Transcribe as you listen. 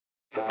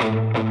The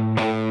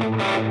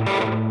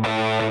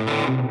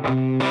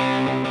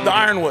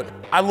Ironwood.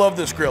 I love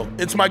this grill.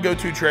 It's my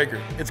go-to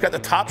Traeger. It's got the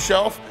top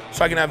shelf,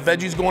 so I can have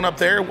veggies going up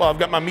there while I've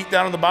got my meat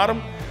down on the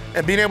bottom.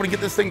 And being able to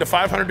get this thing to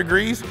 500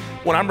 degrees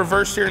when I'm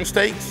reverse searing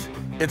steaks,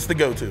 it's the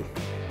go-to.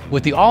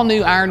 With the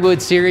all-new Ironwood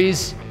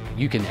series,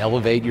 you can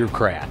elevate your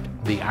craft.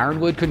 The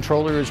Ironwood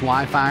controller is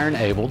Wi-Fi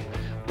enabled.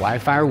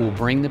 Wi-Fi will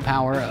bring the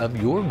power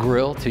of your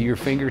grill to your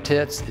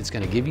fingertips. It's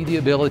going to give you the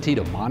ability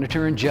to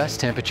monitor and adjust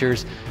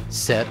temperatures,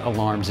 set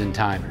alarms and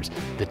timers.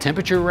 The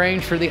temperature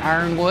range for the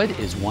Ironwood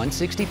is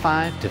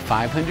 165 to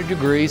 500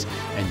 degrees,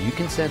 and you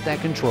can set that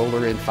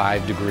controller in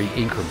 5-degree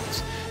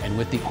increments. And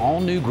with the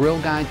all-new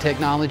Grill Guide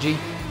technology,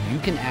 you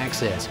can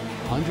access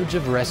hundreds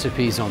of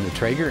recipes on the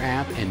Traeger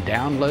app and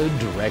download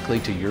directly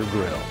to your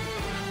grill.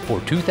 For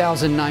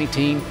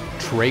 2019,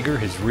 Traeger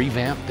has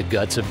revamped the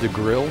guts of the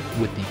grill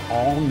with the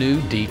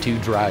all-new D2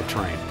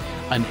 drivetrain.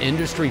 An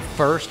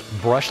industry-first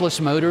brushless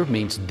motor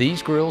means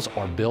these grills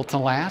are built to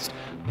last.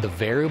 The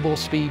variable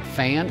speed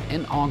fan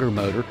and auger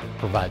motor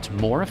provides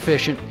more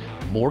efficient,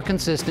 more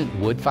consistent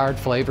wood-fired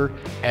flavor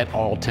at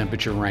all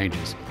temperature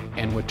ranges.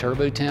 And with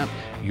Turbo Temp,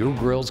 your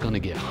grill's going to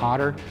get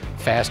hotter,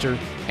 faster,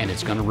 and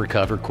it's going to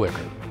recover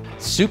quicker.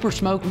 Super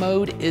Smoke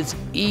Mode is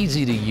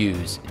easy to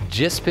use.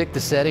 Just pick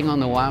the setting on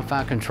the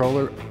Wi-Fi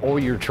controller or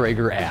your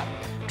Traeger app.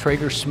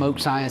 Traeger Smoke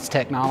Science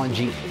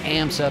technology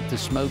amps up the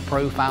smoke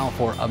profile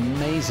for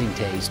amazing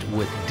taste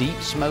with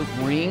deep smoke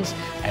rings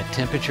at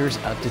temperatures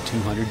up to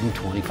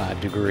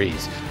 225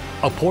 degrees.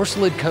 A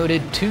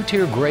porcelain-coated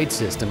 2-tier grate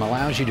system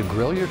allows you to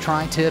grill your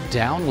tri-tip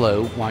down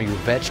low while your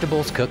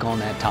vegetables cook on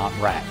that top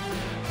rack.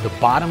 The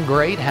bottom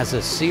grate has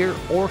a sear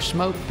or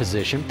smoke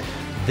position.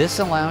 This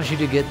allows you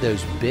to get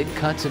those big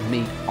cuts of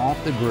meat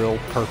off the grill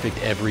perfect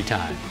every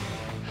time.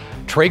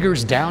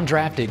 Traeger's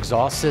downdraft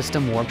exhaust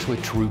system works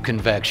with true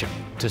convection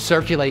to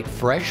circulate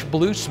fresh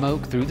blue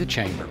smoke through the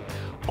chamber.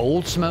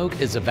 Old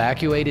smoke is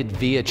evacuated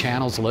via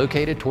channels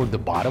located toward the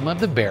bottom of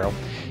the barrel,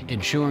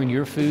 ensuring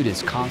your food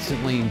is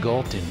constantly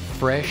engulfed in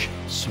fresh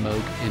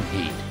smoke and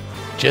heat.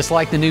 Just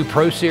like the new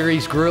Pro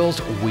Series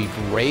grills,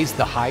 we've raised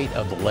the height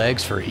of the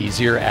legs for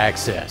easier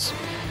access.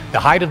 The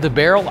height of the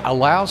barrel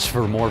allows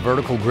for more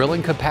vertical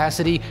grilling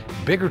capacity,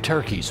 bigger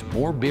turkeys,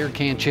 more beer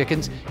can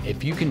chickens.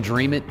 If you can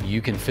dream it,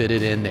 you can fit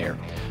it in there.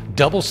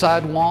 Double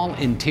sidewall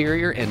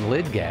interior and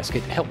lid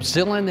gasket help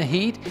seal in the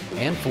heat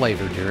and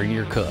flavor during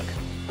your cook.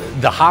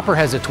 The hopper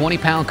has a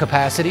 20-pound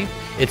capacity.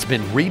 It's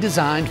been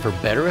redesigned for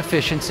better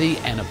efficiency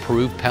and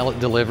improved pellet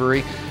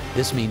delivery.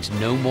 This means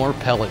no more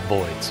pellet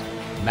voids.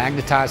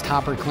 Magnetized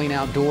hopper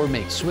clean-out door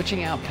makes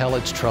switching out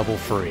pellets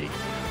trouble-free.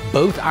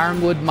 Both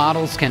Ironwood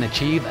models can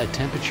achieve a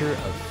temperature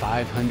of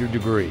 500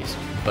 degrees.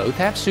 Both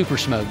have Super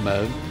Smoke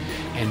Mode,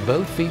 and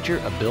both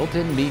feature a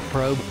built-in meat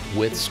probe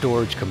with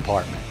storage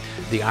compartment.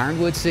 The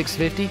Ironwood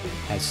 650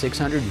 has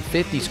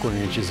 650 square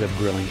inches of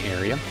grilling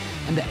area,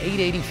 and the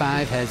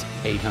 885 has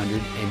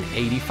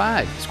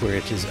 885 square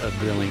inches of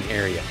grilling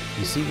area.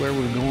 You see where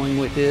we're going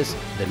with this?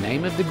 The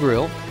name of the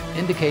grill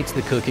indicates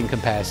the cooking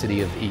capacity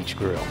of each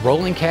grill.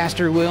 Rolling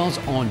caster wheels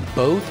on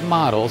both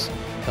models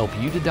help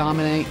you to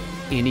dominate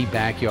any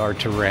backyard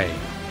terrain.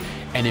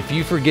 And if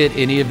you forget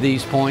any of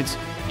these points,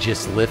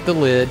 just lift the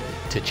lid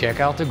to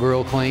check out the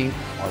grill clean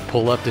or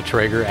pull up the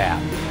Traeger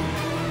app.